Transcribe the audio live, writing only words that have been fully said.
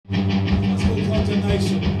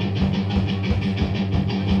condemnation.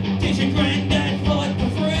 Did your granddad fight for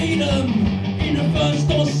freedom in the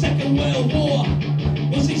First or Second World War?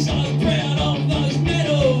 Was he so proud of those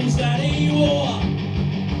medals that he wore?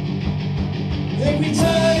 Every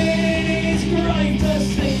turn in his grave to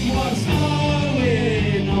see what's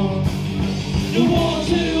going on. The war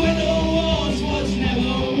to end all wars was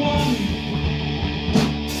never won.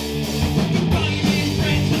 He gave his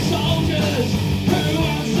friends to soldiers who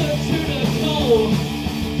answered to the call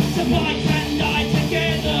to fight and die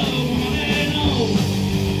together, one and all.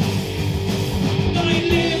 They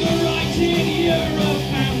liberated Europe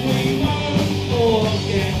and we won't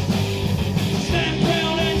forget. Stand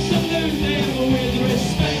proud and salute them with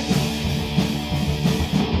respect.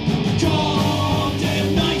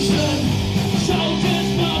 Condemnation, soldiers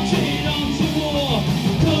marching on to war.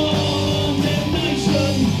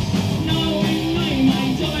 Condemnation, knowing they may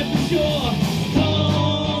die for sure.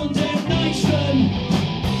 Condemnation,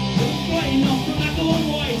 waiting off the black or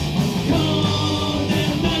white.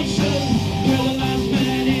 Condemnation, we're the last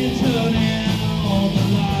men in turning out the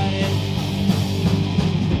light.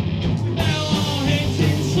 Bow our heads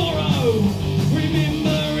in sorrow,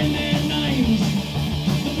 remembering their names.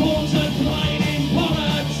 The pawns are played in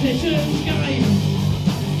politicians' games.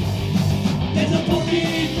 There's a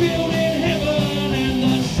pocket field in heaven and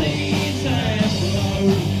the seeds have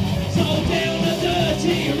flown. So down the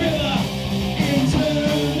dirty river